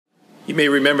You may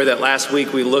remember that last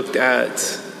week we looked at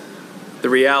the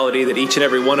reality that each and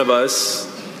every one of us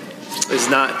is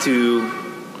not to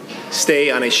stay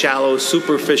on a shallow,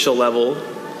 superficial level,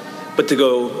 but to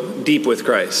go deep with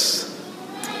Christ.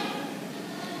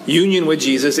 Union with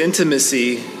Jesus,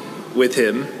 intimacy with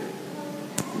him,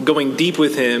 going deep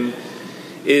with him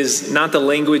is not the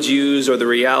language used or the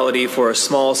reality for a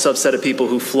small subset of people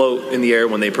who float in the air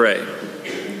when they pray.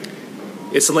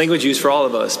 It's the language used for all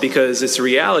of us because it's a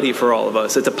reality for all of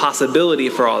us. It's a possibility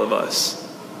for all of us.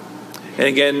 And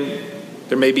again,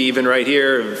 there may be even right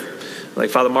here, like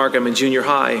Father Mark, I'm in junior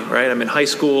high, right? I'm in high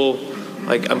school.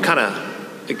 Like wouldn't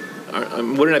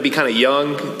I be kind of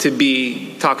young to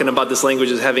be talking about this language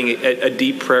as having a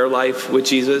deep prayer life with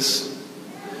Jesus?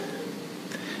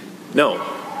 No.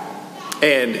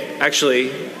 And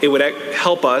actually, it would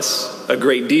help us a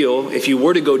great deal if you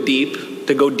were to go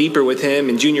deeper with him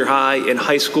in junior high, in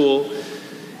high school,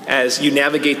 as you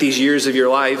navigate these years of your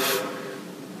life,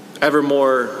 ever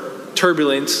more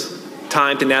turbulent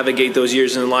time to navigate those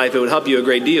years in life. It would help you a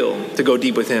great deal to go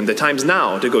deep with him. The time's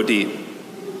now to go deep.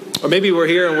 Or maybe we're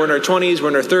here and we're in our 20s, we're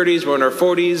in our 30s, we're in our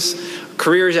 40s,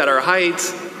 careers at our height,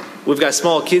 we've got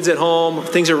small kids at home,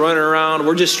 things are running around,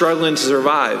 we're just struggling to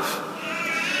survive.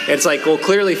 And it's like, well,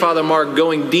 clearly, Father Mark,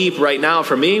 going deep right now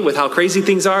for me with how crazy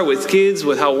things are with kids,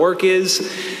 with how work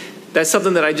is, that's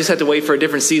something that I just have to wait for a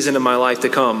different season of my life to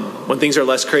come when things are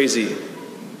less crazy.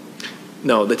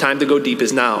 No, the time to go deep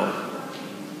is now.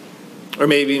 Or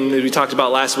maybe we talked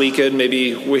about last weekend,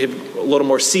 maybe we have a little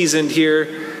more seasoned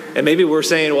here, and maybe we're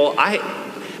saying, well,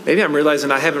 maybe I'm realizing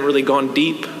I haven't really gone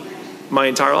deep my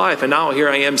entire life, and now here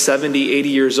I am 70, 80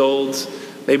 years old.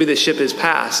 Maybe the ship has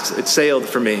passed. It's sailed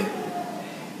for me.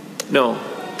 No,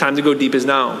 time to go deep is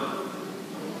now.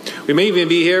 We may even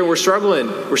be here, we're struggling.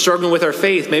 We're struggling with our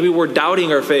faith. Maybe we're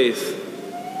doubting our faith.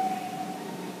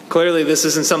 Clearly, this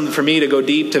isn't something for me to go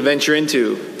deep, to venture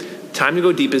into. Time to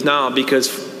go deep is now, because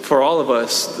for all of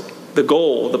us, the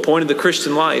goal, the point of the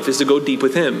Christian life is to go deep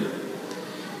with him.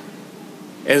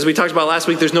 And as we talked about last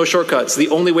week, there's no shortcuts. The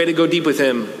only way to go deep with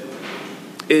him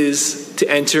is to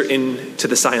enter into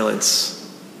the silence.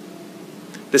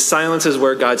 The silence is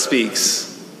where God speaks.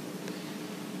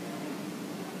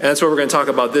 And that's what we're going to talk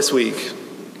about this week.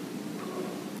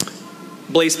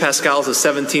 Blaise Pascal is a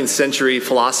 17th century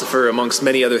philosopher, amongst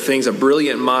many other things, a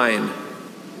brilliant mind.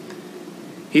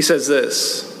 He says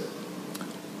this: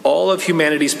 all of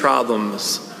humanity's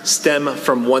problems stem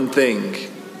from one thing.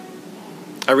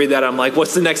 I read that, I'm like,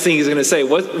 what's the next thing he's going to say?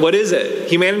 What is it?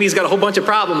 Humanity's got a whole bunch of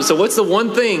problems, so what's the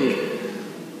one thing?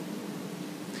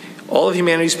 All of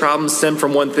humanity's problems stem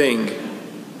from one thing,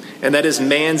 and that is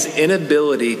man's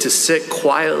inability to sit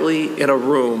quietly in a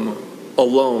room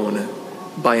alone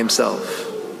by himself.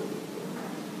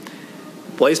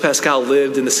 Blaise Pascal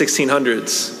lived in the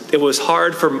 1600s. It was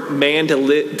hard for man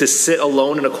to sit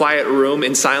alone in a quiet room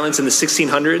in silence in the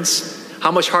 1600s.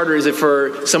 How much harder is it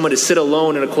for someone to sit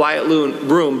alone in a quiet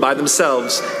room by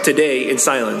themselves today in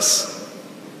silence?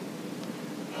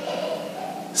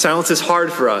 Silence is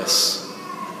hard for us.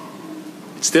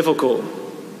 It's difficult.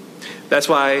 That's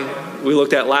why we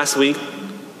looked at last week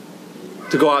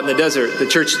to go out in the desert. The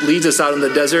church leads us out in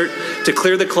the desert to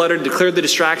clear the clutter, to clear the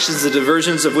distractions, the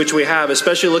diversions of which we have,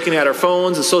 especially looking at our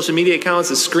phones, the social media accounts,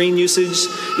 the screen usage,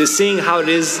 is seeing how it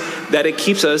is that it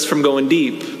keeps us from going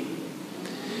deep.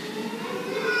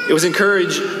 It was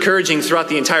encouraging throughout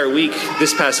the entire week,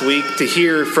 this past week, to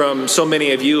hear from so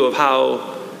many of you of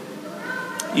how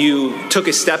you took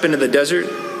a step into the desert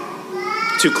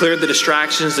to clear the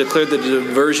distractions, to clear the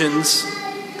diversions,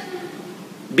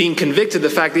 being convicted of the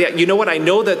fact that, you know what, I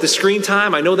know that the screen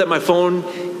time, I know that my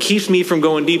phone keeps me from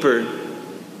going deeper.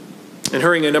 And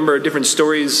hearing a number of different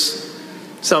stories,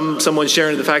 someone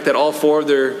sharing the fact that all four of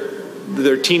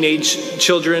their teenage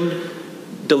children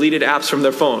deleted apps from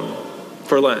their phone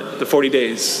for Lent, the 40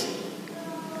 days.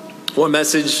 One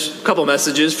message, a couple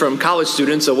messages from college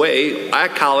students away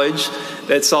at college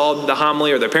that saw the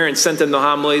homily, or their parents sent them the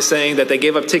homily saying that they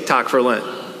gave up TikTok for Lent.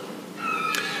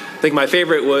 I think my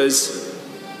favorite was,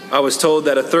 I was told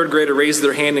that a third grader raised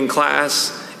their hand in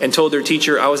class and told their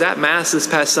teacher, I was at Mass this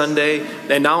past Sunday,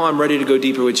 and now I'm ready to go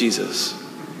deeper with Jesus.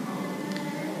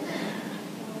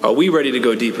 Are we ready to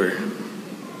go deeper?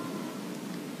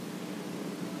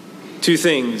 Two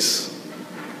things: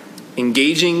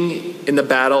 engaging in the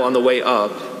battle on the way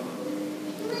up,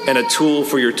 and a tool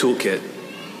for your toolkit.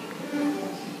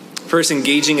 First,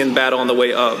 engaging in battle on the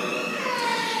way up.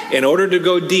 In order to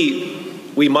go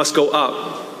deep, we must go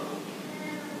up.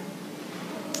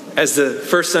 As the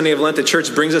first Sunday of Lent, the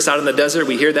church brings us out in the desert.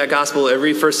 We hear that gospel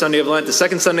every first Sunday of Lent. The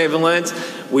second Sunday of Lent,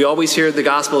 we always hear the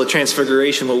gospel of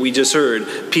transfiguration, what we just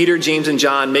heard. Peter, James, and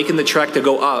John making the trek to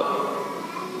go up.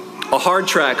 A hard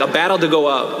trek, a battle to go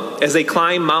up. As they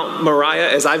climb Mount Moriah,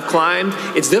 as I've climbed,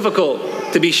 it's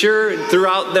difficult. To be sure,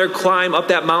 throughout their climb up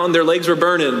that mountain, their legs were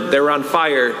burning. They were on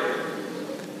fire.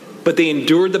 But they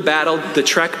endured the battle, the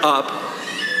trek up,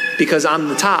 because on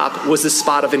the top was the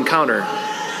spot of encounter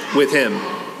with him.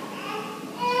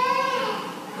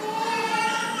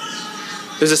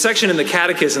 There's a section in the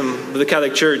Catechism of the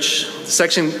Catholic Church, a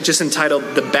section just entitled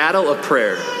The Battle of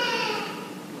Prayer.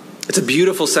 It's a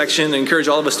beautiful section. I encourage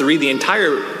all of us to read the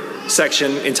entire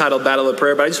section entitled Battle of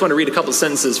Prayer, but I just want to read a couple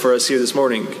sentences for us here this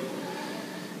morning.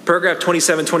 Paragraph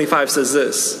 2725 says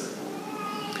this: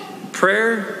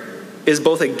 prayer is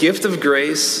both a gift of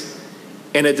grace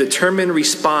and a determined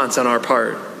response on our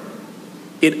part.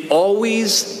 It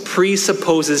always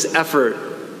presupposes effort.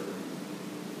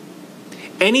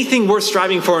 Anything worth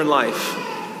striving for in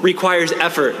life requires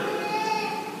effort.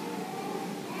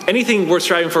 Anything worth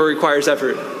striving for requires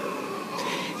effort.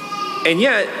 And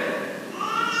yet,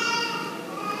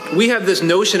 we have this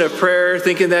notion of prayer,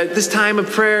 thinking that this time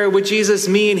of prayer with Jesus,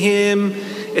 me and him,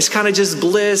 it's kind of just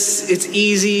bliss, it's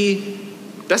easy.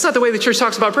 That's not the way the church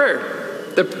talks about prayer.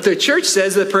 The church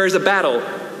says that prayer is a battle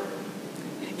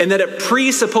and that it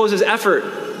presupposes effort.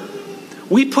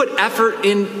 We put effort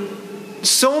in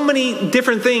so many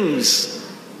different things: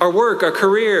 our work, our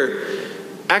career,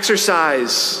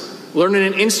 exercise, learning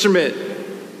an instrument.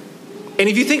 And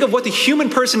if you think of what the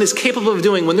human person is capable of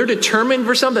doing, when they're determined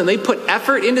for something, they put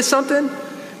effort into something,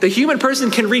 the human person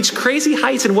can reach crazy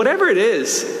heights in whatever it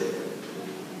is.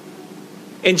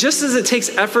 And just as it takes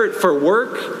effort for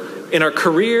work, in our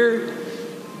career,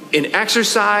 in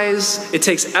exercise, it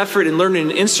takes effort in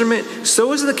learning an instrument,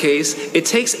 so is the case, it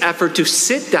takes effort to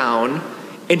sit down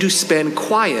and to spend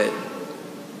quiet.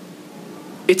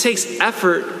 It takes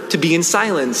effort to be in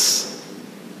silence.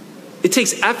 It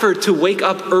takes effort to wake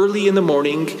up early in the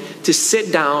morning, to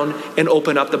sit down and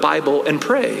open up the Bible and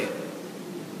pray.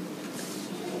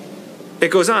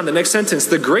 It goes on, the next sentence: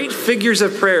 the great figures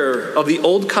of prayer of the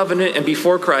Old Covenant and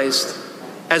before Christ,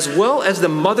 as well as the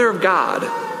Mother of God,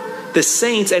 the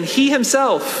saints, and he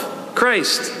himself,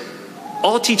 Christ,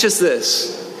 all teach us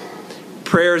this: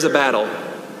 prayer is a battle.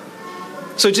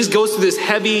 So it just goes through this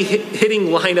heavy hitting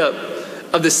lineup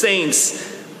of the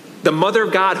saints, the Mother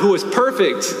of God who was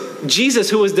perfect, Jesus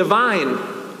who was divine.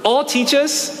 All teach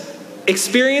us,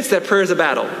 experience that prayer is a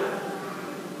battle.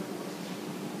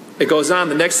 It goes on,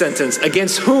 the next sentence: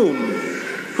 against whom?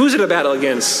 Who's it a battle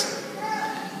against?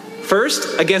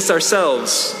 First, against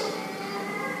ourselves.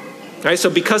 All right,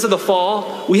 so because of the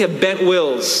fall, we have bent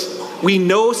wills. We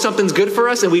know something's good for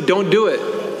us and we don't do it.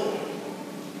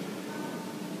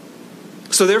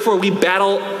 So therefore, we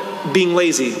battle being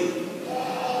lazy.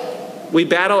 We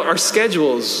battle our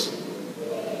schedules.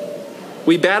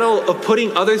 We battle of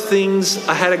putting other things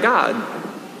ahead of God.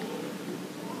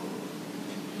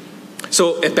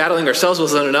 So if battling ourselves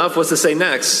wasn't enough, what's to say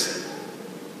next?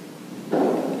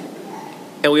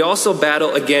 And we also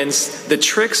battle against the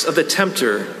tricks of the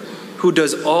tempter, who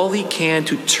does all he can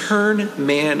to turn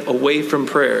man away from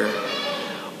prayer,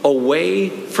 away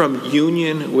from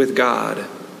union with God.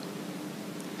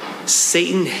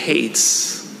 Satan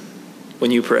hates when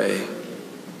you pray.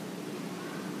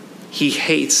 He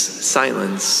hates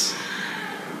silence.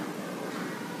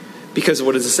 Because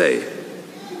what does it say?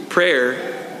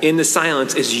 Prayer in the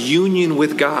silence is union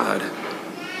with God.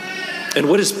 And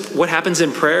what happens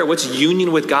in prayer? What's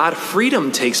union with God?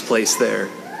 Freedom takes place there.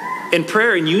 In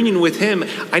prayer, in union with him,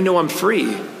 I know I'm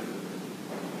free.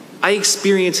 I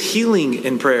experience healing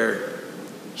in prayer.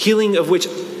 Healing of which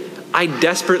I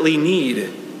desperately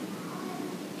need.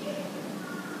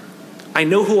 I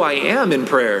know who I am in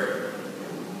prayer.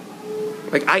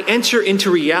 Like, I enter into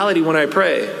reality when I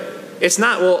pray. It's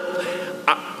not,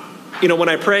 when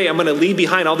I pray, I'm going to leave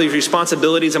behind all these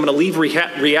responsibilities. I'm going to leave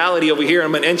reality over here.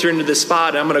 I'm going to enter into this spot,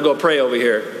 and I'm going to go pray over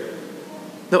here.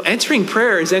 No, entering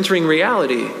prayer is entering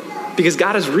reality because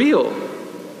God is real.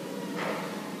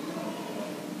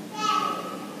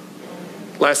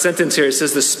 Last sentence here, it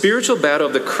says, the spiritual battle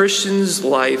of the Christian's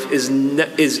life is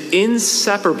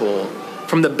inseparable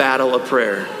from the battle of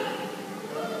prayer.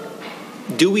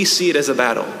 Do we see it as a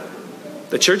battle?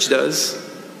 The church does.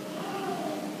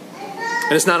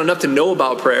 And it's not enough to know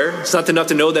about prayer. It's not enough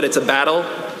to know that it's a battle.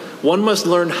 One must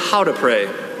learn how to pray.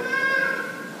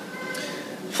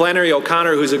 Flannery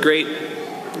O'Connor, who's a great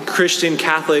Christian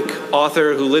Catholic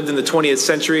author who lived in the 20th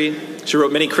century, she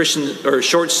wrote many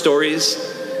short stories,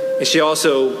 and she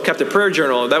also kept a prayer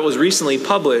journal that was recently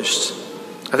published.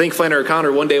 I think Flannery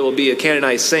O'Connor one day will be a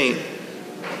canonized saint.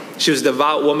 She was a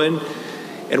devout woman,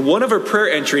 and one of her prayer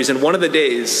entries in one of the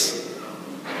days,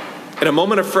 in a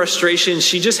moment of frustration,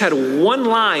 she just had one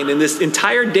line in this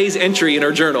entire day's entry in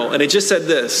her journal, and it just said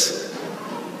this: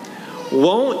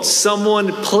 "Won't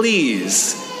someone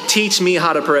please teach me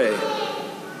how to pray?"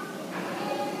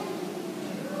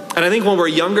 And I think when we're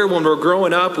younger, when we're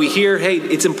growing up, we hear, hey,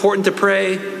 it's important to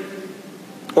pray.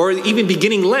 Or even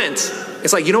beginning Lent,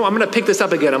 it's like, I'm going to pick this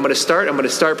up again. I'm going to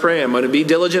start praying. I'm going to be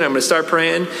diligent. I'm going to start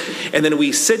praying. And then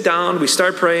we sit down, we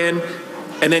start praying.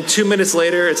 And then 2 minutes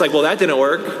later, it's like, well, that didn't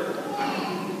work.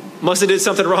 Must have did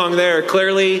something wrong there.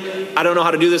 Clearly, I don't know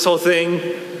how to do this whole thing.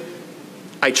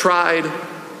 I tried.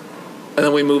 And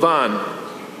then we move on.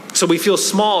 So we feel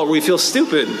small, we feel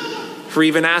stupid for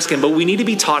even asking, but we need to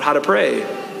be taught how to pray.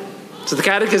 So the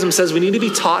Catechism says we need to be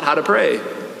taught how to pray.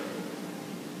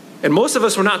 And most of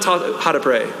us were not taught how to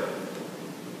pray.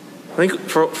 I think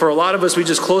for a lot of us, we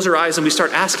just close our eyes and we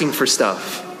start asking for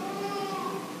stuff.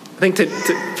 I think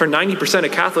for 90%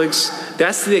 of Catholics,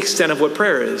 that's the extent of what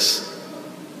prayer is.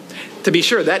 To be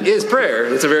sure, that is prayer.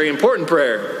 It's a very important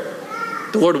prayer.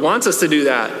 The Lord wants us to do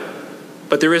that.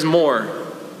 But there is more.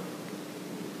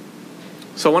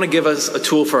 So I want to give us a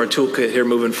tool for our toolkit here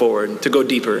moving forward to go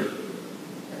deeper.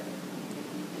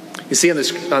 You see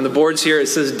on the boards here, it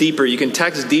says deeper. You can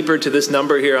text deeper to this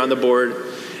number here on the board,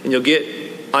 and you'll get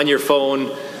on your phone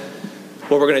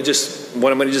what I'm going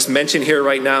to just mention here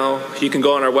right now. You can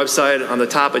go on our website. On the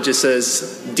top, it just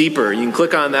says deeper. You can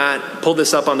click on that, pull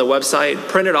this up on the website,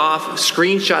 print it off,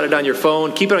 screenshot it on your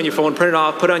phone, keep it on your phone, print it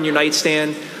off, put it on your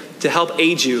nightstand to help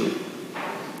aid you.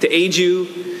 To aid you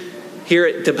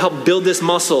here, to help build this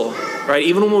muscle, right?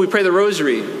 Even when we pray the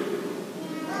rosary.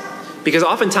 Because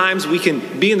oftentimes we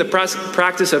can be in the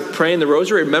practice of praying the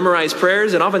rosary, memorize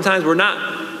prayers, and oftentimes we're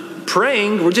not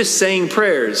praying, we're just saying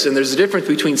prayers. And there's a difference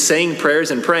between saying prayers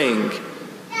and praying.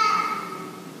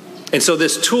 And so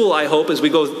this tool, I hope, as we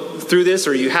go through this,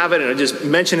 or you have it, and I just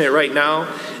mention it right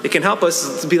now, it can help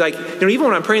us to be like, even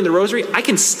when I'm praying the rosary, I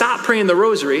can stop praying the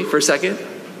rosary for a second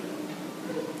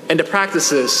and to practice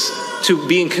this, to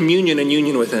be in communion and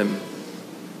union with Him.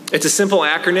 It's a simple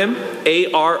acronym,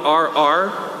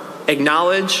 ARRR.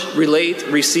 Acknowledge, relate,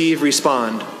 receive,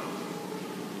 respond.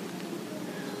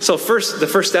 So the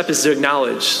first step is to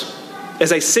acknowledge.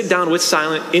 As I sit down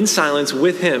in silence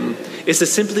with Him, is to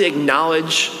simply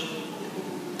acknowledge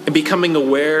and becoming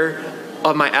aware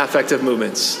of my affective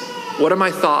movements. What are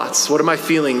my thoughts? What are my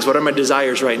feelings? What are my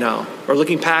desires right now? Or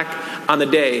looking back on the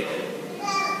day,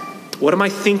 what am I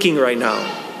thinking right now?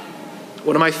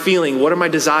 What am I feeling? What are my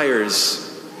desires?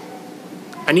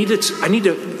 I need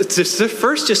to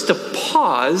first just to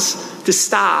pause, to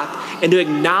stop, and to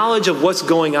acknowledge of what's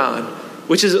going on,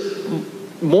 which is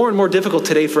more and more difficult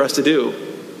today for us to do.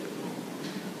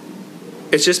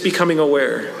 It's just becoming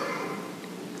aware.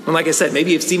 And like I said,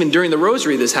 maybe it's even during the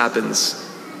rosary this happens.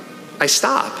 I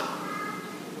stop,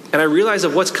 and I realize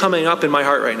of what's coming up in my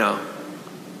heart right now.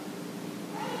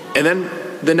 And then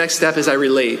the next step is I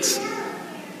relate.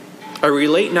 I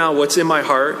relate now what's in my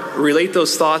heart, relate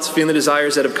those thoughts, feeling,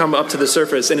 desires that have come up to the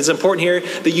surface. And it's important here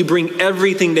that you bring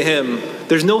everything to Him.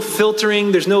 There's no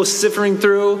filtering, there's no sifting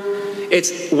through.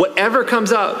 It's whatever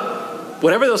comes up,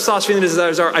 whatever those thoughts, feelings,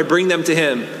 desires are, I bring them to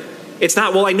Him. It's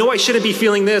not, well, I know I shouldn't be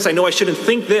feeling this, I know I shouldn't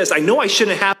think this, I know I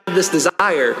shouldn't have this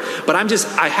desire, but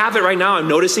I have it right now, I'm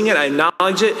noticing it, I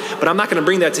acknowledge it, but I'm not going to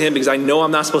bring that to Him because I know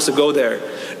I'm not supposed to go there.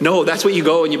 No, that's what you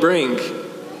go and you bring.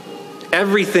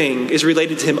 Everything is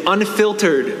related to Him,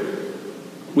 unfiltered.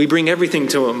 We bring everything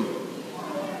to Him.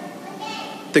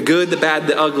 The good, the bad,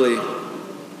 the ugly.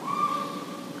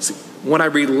 When I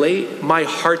relate my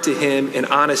heart to Him in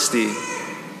honesty,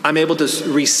 I'm able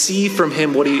to receive from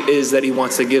Him what He is that He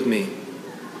wants to give me.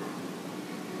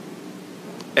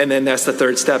 And then that's the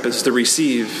third step, is to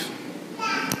receive.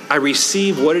 I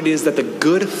receive what it is that the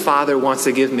good Father wants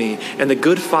to give me. And the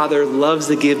good Father loves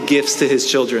to give gifts to His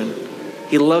children.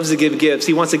 He loves to give gifts.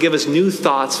 He wants to give us new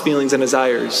thoughts, feelings, and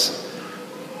desires.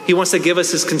 He wants to give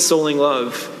us His consoling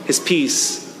love, His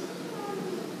peace.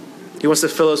 He wants to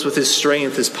fill us with His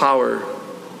strength, His power.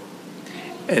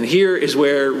 And here is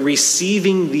where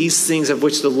receiving these things of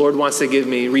which the Lord wants to give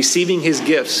me, receiving His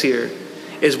gifts here,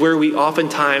 is where we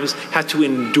oftentimes have to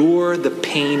endure the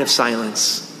pain of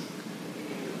silence.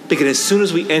 Because as soon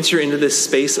as we enter into this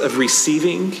space of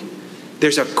receiving,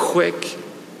 there's a quick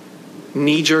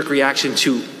knee-jerk reaction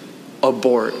to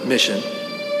abort mission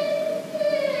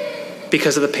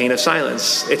because of the pain of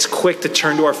silence. It's quick to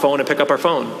turn to our phone and pick up our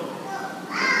phone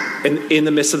in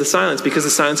the midst of the silence, because the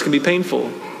silence can be painful,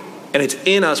 and it's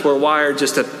in us, we're wired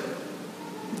just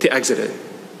to exit it.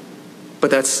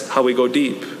 But that's how we go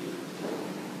deep.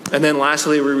 And then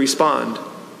lastly, we respond.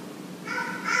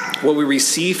 What we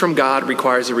receive from God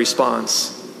requires a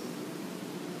response.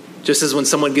 Just as when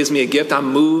someone gives me a gift,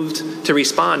 I'm moved to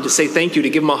respond, to say thank you, to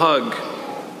give them a hug.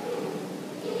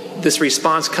 This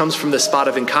response comes from the spot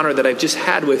of encounter that I've just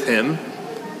had with him.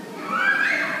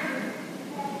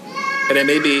 And it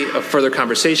may be a further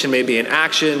conversation, maybe an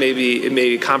action, maybe it may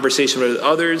be a conversation with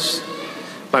others.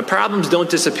 My problems don't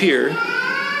disappear,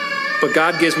 but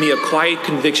God gives me a quiet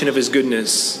conviction of his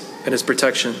goodness and his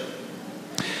protection.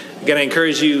 Again, I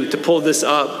encourage you to pull this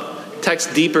up,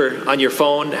 text deeper on your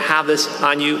phone, have this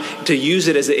on you, to use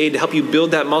it as an aid to help you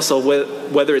build that muscle,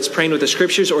 whether it's praying with the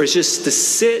scriptures or it's just to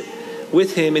sit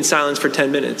with him in silence for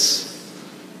 10 minutes.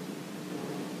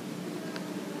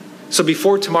 So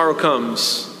before tomorrow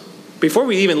comes, before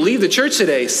we even leave the church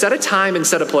today, set a time and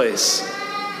set a place.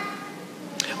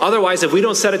 Otherwise, if we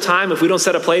don't set a time, if we don't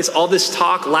set a place, all this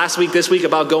talk last week, this week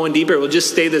about going deeper will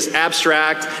just stay this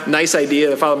abstract, nice idea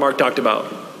that Father Mark talked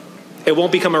about. It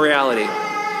won't become a reality.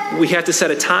 We have to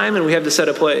set a time and we have to set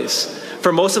a place.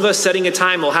 For most of us, setting a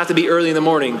time will have to be early in the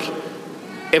morning.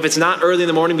 If it's not early in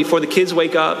the morning, before the kids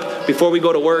wake up, before we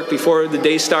go to work, before the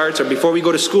day starts, or before we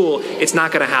go to school, it's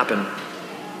not going to happen.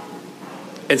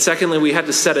 And secondly, we have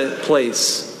to set a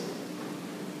place.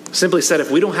 Simply said, if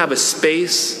we don't have a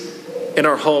space in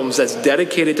our homes that's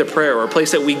dedicated to prayer, or a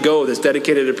place that we go that's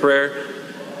dedicated to prayer,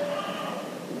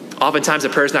 oftentimes the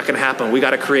prayer is not going to happen. We got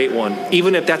to create one.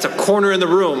 Even if that's a corner in the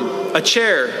room, a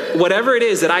chair, whatever it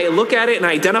is that I look at it and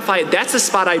I identify it, that's the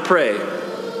spot I pray.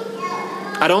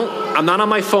 I'm not on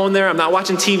my phone there. I'm not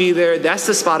watching TV there. That's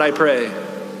the spot I pray.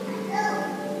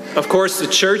 Of course, the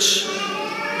church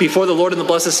before the Lord in the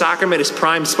Blessed Sacrament is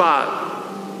prime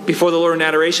spot. Before the Lord in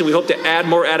adoration, we hope to add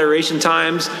more adoration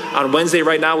times. On Wednesday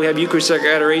right now, we have Eucharistic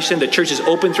adoration. The church is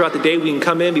open throughout the day. We can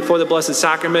come in before the Blessed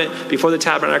Sacrament, before the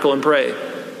tabernacle and pray.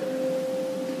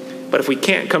 But if we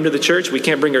can't come to the church, we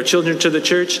can't bring our children to the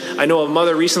church. I know a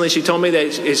mother recently, she told me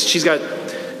that she's got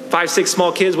 5, 6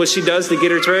 small kids. What she does to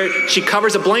get her to prayer, she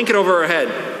covers a blanket over her head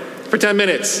for 10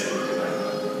 minutes.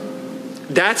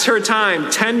 That's her time,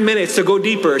 10 minutes to go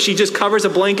deeper. She just covers a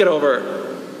blanket over.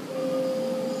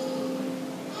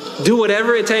 Do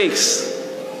whatever it takes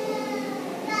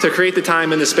to create the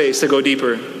time and the space to go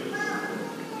deeper.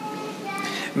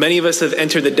 Many of us have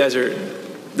entered the desert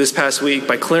this past week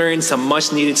by clearing some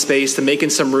much needed space, to making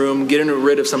some room, getting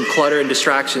rid of some clutter and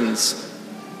distractions.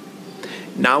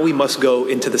 Now we must go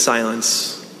into the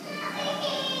silence.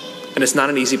 And it's not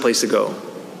an easy place to go.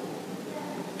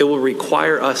 It will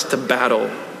require us to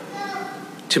battle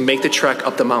to make the trek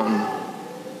up the mountain.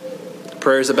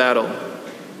 Prayer is a battle.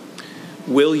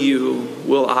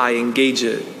 Will I engage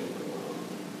it?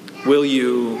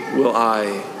 Will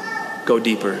I go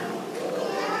deeper?